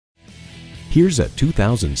Here's a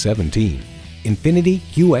 2017 INFINITI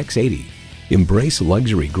QX80. Embrace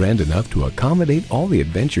luxury grand enough to accommodate all the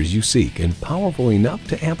adventures you seek and powerful enough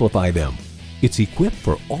to amplify them. It's equipped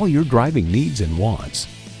for all your driving needs and wants.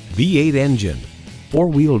 V8 engine,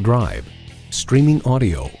 4-wheel drive, streaming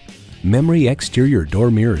audio, memory exterior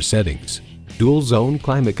door mirror settings, dual zone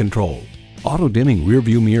climate control, auto dimming rear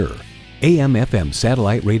view mirror, AM/FM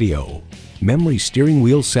satellite radio, memory steering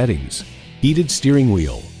wheel settings, heated steering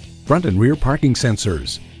wheel, front and rear parking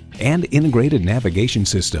sensors, and integrated navigation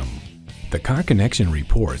system. The Car Connection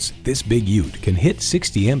reports this big ute can hit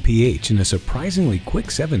 60 mph in a surprisingly quick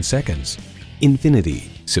 7 seconds.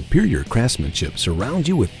 INFINITI, superior craftsmanship surrounds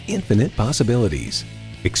you with infinite possibilities.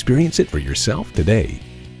 Experience it for yourself today.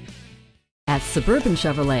 At Suburban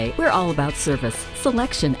Chevrolet, we're all about service,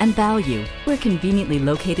 selection, and value. We're conveniently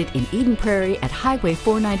located in Eden Prairie at Highway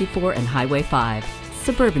 494 and Highway 5.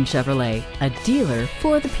 Suburban Chevrolet, a dealer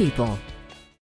for the people.